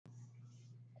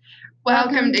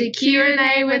Welcome to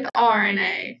Q&A with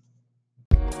RNA.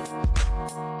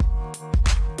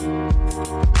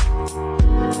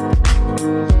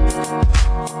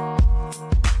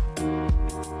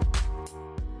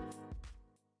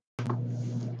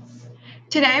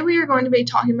 Today we are going to be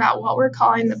talking about what we're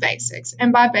calling the basics.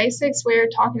 And by basics, we are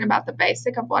talking about the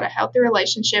basic of what a healthy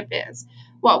relationship is,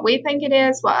 what we think it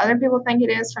is, what other people think it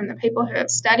is from the people who have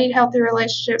studied healthy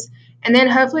relationships, and then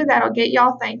hopefully that'll get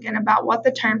y'all thinking about what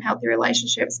the term healthy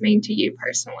relationships mean to you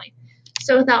personally.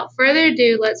 So without further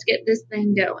ado, let's get this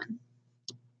thing going.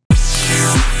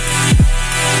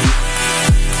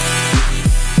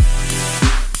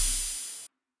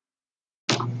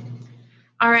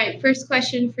 All right, first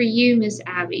question for you, Miss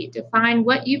Abby. Define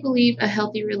what you believe a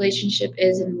healthy relationship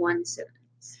is in one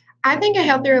sentence. I think a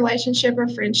healthy relationship or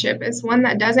friendship is one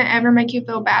that doesn't ever make you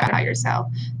feel bad about yourself,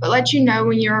 but lets you know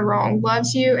when you're wrong,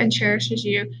 loves you and cherishes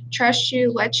you, trusts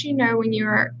you, lets you know when you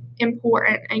are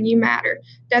important and you matter,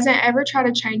 doesn't ever try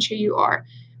to change who you are,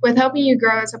 with helping you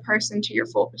grow as a person to your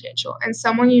full potential, and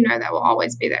someone you know that will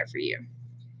always be there for you.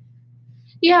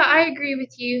 Yeah, I agree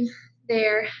with you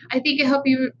there. I think a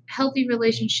healthy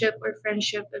relationship or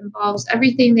friendship involves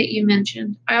everything that you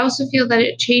mentioned. I also feel that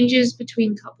it changes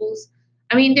between couples.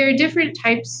 I mean, there are different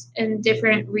types and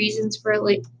different reasons for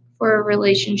a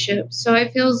relationship. So I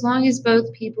feel as long as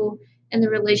both people in the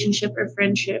relationship or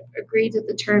friendship agree to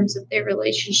the terms of their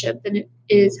relationship, then it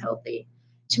is healthy.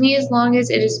 To me, as long as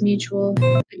it is mutual,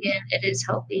 again, it is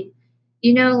healthy.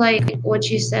 You know, like what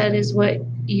you said is what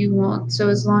you want. So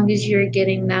as long as you're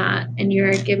getting that and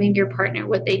you're giving your partner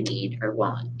what they need or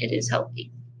want, it is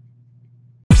healthy.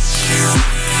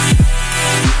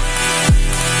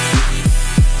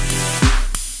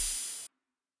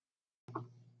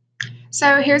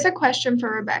 So here's a question for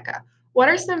Rebecca. What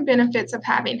are some benefits of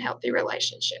having healthy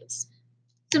relationships?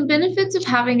 Some benefits of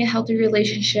having a healthy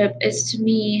relationship is, to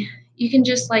me, you can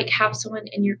just like have someone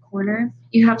in your corner.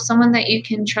 You have someone that you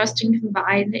can trust and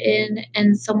confide in,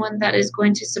 and someone that is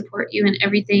going to support you in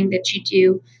everything that you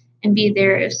do and be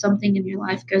there if something in your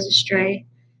life goes astray.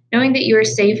 Knowing that you are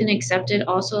safe and accepted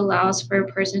also allows for a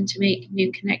person to make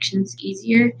new connections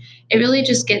easier. It really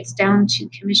just gets down to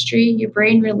chemistry. Your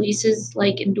brain releases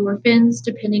like endorphins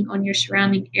depending on your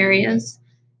surrounding areas.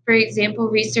 For example,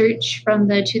 research from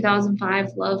the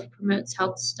 2005 Love Promotes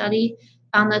Health study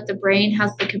found that the brain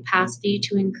has the capacity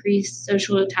to increase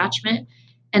social attachment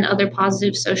and other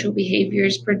positive social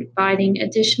behaviors, providing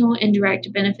additional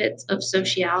indirect benefits of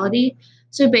sociality.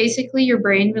 So basically, your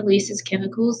brain releases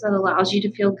chemicals that allows you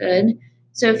to feel good.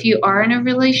 So if you are in a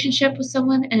relationship with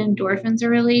someone and endorphins are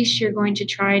released, you're going to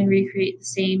try and recreate the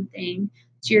same thing.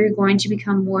 So you're going to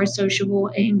become more sociable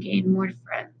and gain more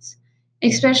friends.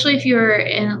 Especially if you're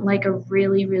in like a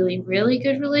really, really, really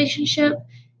good relationship,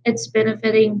 it's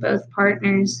benefiting both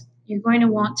partners. You're going to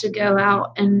want to go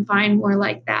out and find more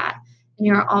like that. And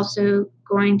you're also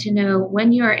going to know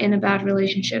when you are in a bad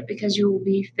relationship because you will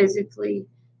be physically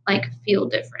like feel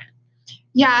different.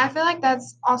 Yeah, I feel like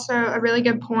that's also a really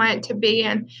good point to be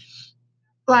in.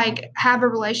 Like, have a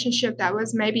relationship that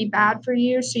was maybe bad for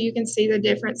you so you can see the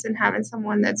difference in having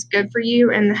someone that's good for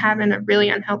you and having a really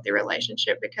unhealthy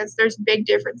relationship, because there's big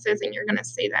differences and you're going to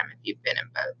see them if you've been in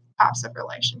both types of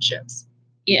relationships.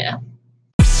 Yeah.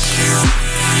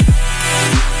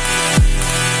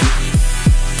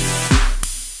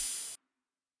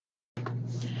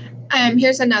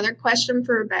 Here's another question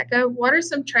for Rebecca. What are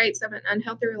some traits of an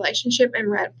unhealthy relationship and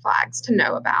red flags to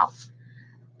know about?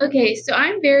 Okay, so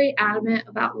I'm very adamant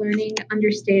about learning,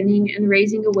 understanding, and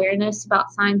raising awareness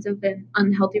about signs of an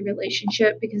unhealthy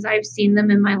relationship because I've seen them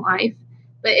in my life.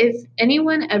 But if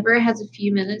anyone ever has a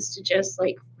few minutes to just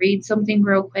like read something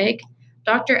real quick,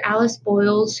 Dr. Alice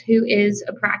Boyles, who is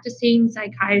a practicing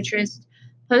psychiatrist,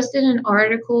 posted an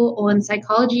article on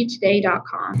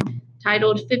psychologytoday.com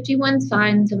titled 51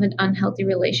 Signs of an Unhealthy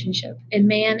Relationship. And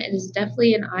man, it is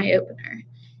definitely an eye opener.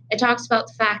 It talks about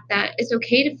the fact that it's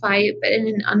okay to fight, but in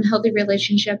an unhealthy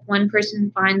relationship, one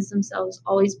person finds themselves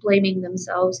always blaming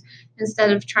themselves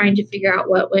instead of trying to figure out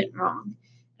what went wrong.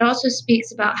 It also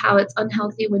speaks about how it's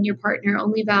unhealthy when your partner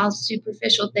only values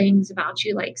superficial things about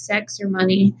you, like sex or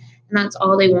money, and that's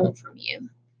all they want from you.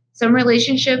 Some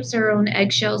relationships are on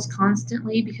eggshells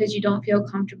constantly because you don't feel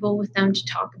comfortable with them to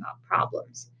talk about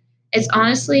problems. It's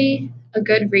honestly a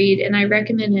good read, and I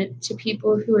recommend it to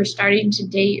people who are starting to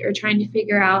date or trying to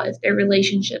figure out if their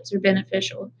relationships are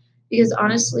beneficial. Because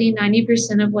honestly,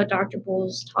 90% of what Dr.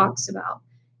 Bowles talks about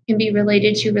can be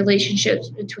related to relationships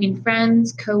between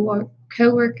friends,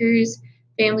 co-workers,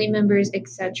 family members,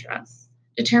 etc.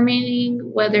 Determining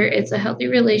whether it's a healthy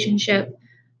relationship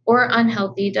or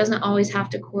unhealthy doesn't always have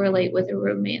to correlate with a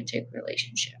romantic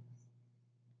relationship.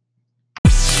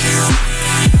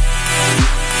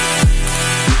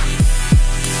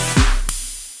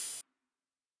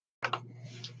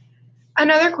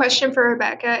 Another question for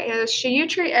Rebecca is, should you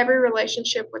treat every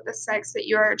relationship with the sex that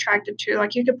you are attracted to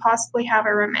like you could possibly have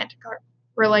a romantic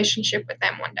relationship with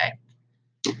them one day?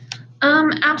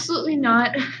 Absolutely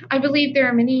not. I believe there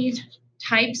are many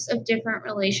types of different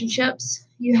relationships.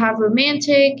 You have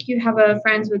romantic, you have a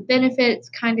friends with benefits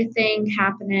kind of thing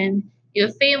happening. You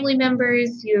have family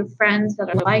members, you have friends that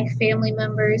are like family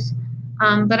members.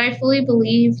 But I fully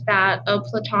believe that a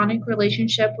platonic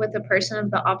relationship with a person of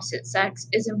the opposite sex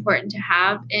is important to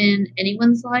have in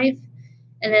anyone's life.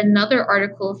 And in another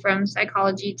article from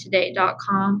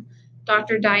psychologytoday.com,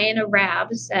 Dr. Diana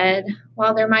Rabb said,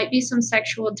 while there might be some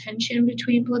sexual tension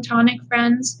between platonic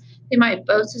friends, they might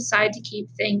both decide to keep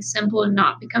things simple and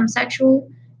not become sexual.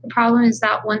 The problem is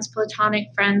that once platonic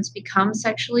friends become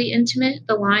sexually intimate,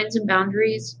 the lines and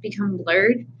boundaries become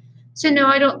blurred. So, no,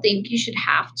 I don't think you should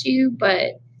have to,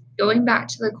 but going back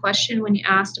to the question when you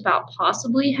asked about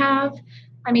possibly have,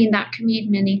 I mean, that can mean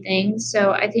many things.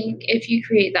 So I think if you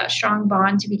create that strong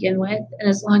bond to begin with, and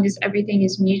as long as everything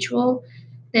is mutual,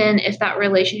 then if that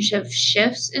relationship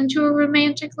shifts into a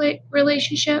romantic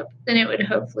relationship, then it would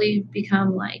hopefully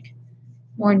become like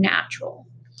more natural.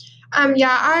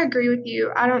 Yeah, I agree with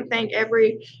you. I don't think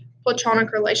every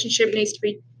platonic relationship needs to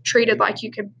be treated like you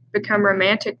could become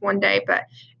romantic one day. But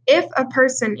if a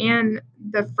person in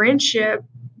the friendship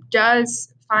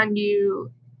does find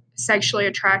you sexually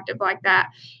attractive like that,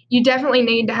 you definitely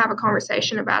need to have a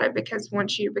conversation about it, because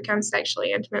once you become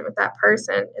sexually intimate with that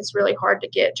person, it's really hard to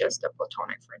get just a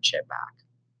platonic friendship back.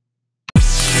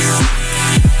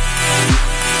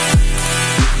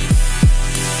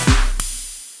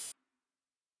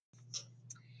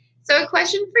 So, a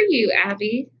question for you,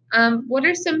 Abby. What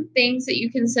are some things that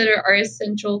you consider are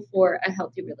essential for a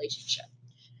healthy relationship?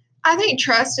 I think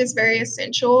trust is very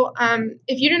essential.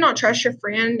 If you do not trust your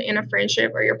friend in a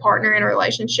friendship or your partner in a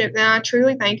relationship, then I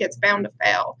truly think it's bound to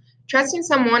fail. Trusting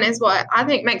someone is what I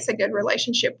think makes a good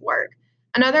relationship work.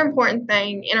 Another important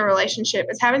thing in a relationship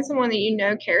is having someone that you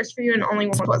know cares for you and only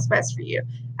wants what's best for you.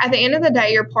 At the end of the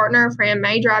day, your partner or friend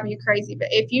may drive you crazy, but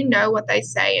if you know what they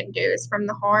say and do is from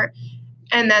the heart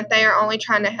and that they are only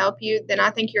trying to help you, then I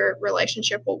think your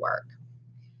relationship will work.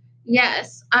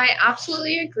 Yes, I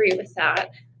absolutely agree with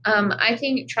that. I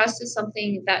think trust is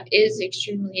something that is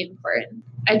extremely important.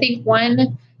 I think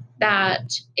one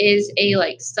that is a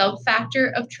like sub factor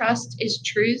of trust is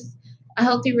truth. A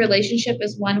healthy relationship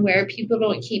is one where people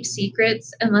don't keep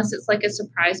secrets unless it's like a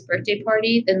surprise birthday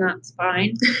party, then that's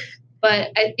fine.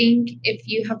 But I think if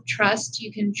you have trust,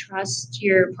 you can trust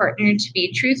your partner to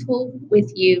be truthful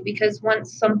with you, because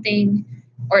once something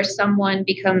or someone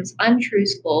becomes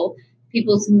untruthful,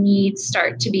 people's needs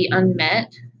start to be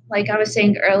unmet. Like I was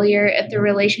saying earlier, if the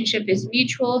relationship is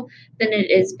mutual, then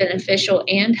it is beneficial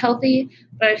and healthy.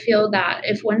 But I feel that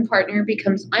if one partner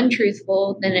becomes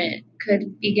untruthful, then it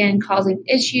could begin causing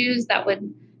issues that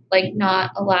would like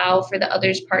not allow for the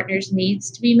other's partner's needs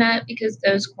to be met, because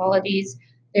those qualities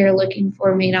they're looking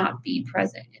for may not be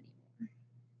present anymore.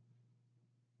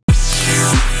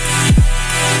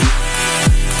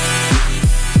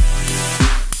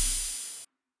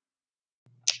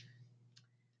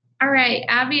 All right,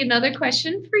 Abby, another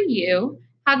question for you.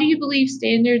 How do you believe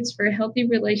standards for healthy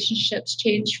relationships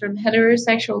change from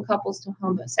heterosexual couples to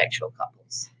homosexual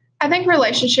couples? I think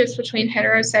relationships between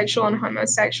heterosexual and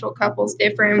homosexual couples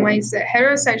differ in ways that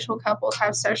heterosexual couples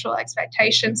have social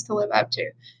expectations to live up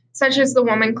to, such as the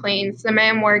woman cleans, the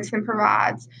man works and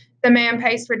provides, the man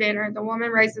pays for dinner, the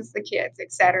woman raises the kids,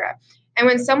 etc. And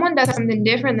when someone does something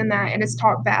different than that, it is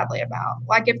talked badly about.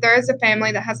 Like if there is a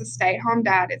family that has a stay-at-home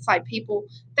dad, it's like people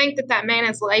think that that man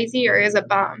is lazy or is a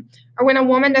bum. Or when a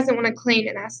woman doesn't want to clean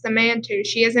and asks the man to,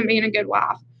 she isn't being a good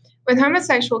wife. With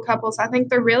homosexual couples, I think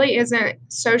there really isn't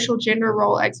social gender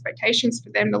role expectations for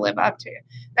them to live up to.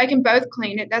 They can both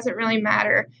clean. It doesn't really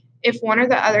matter if one or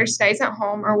the other stays at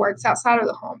home or works outside of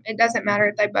the home. It doesn't matter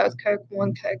if they both cook,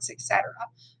 one cooks, etc.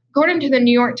 According to the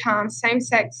New York Times,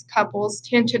 same-sex couples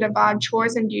tend to divide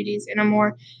chores and duties in a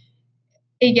more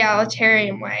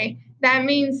egalitarian way. That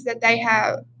means that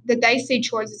they see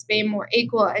chores as being more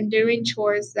equal and doing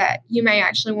chores that you may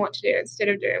actually want to do instead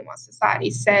of doing what society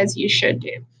says you should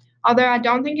do. Although I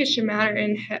don't think it should matter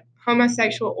in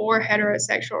homosexual or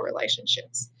heterosexual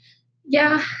relationships.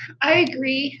 Yeah, I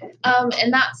agree.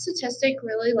 And that statistic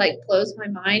really like blows my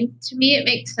mind. To me, it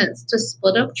makes sense to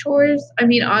split up chores. I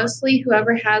mean, honestly,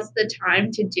 whoever has the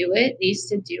time to do it needs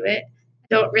to do it. I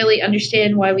don't really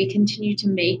understand why we continue to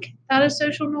make that a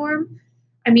social norm.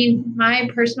 I mean, my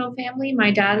personal family,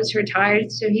 my dad is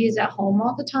retired, so he's at home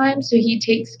all the time. So he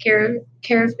takes care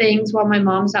of things while my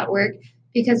mom's at work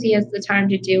because he has the time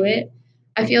to do it.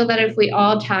 I feel that if we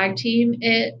all tag team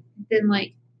it, then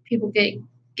like people get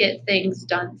things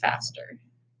done faster.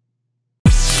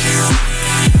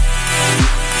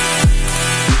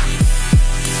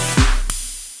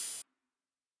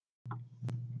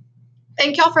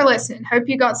 Thank y'all for listening. Hope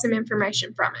you got some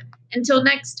information from it. Until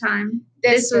next time,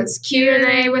 This was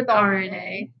Q&A with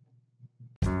RNA.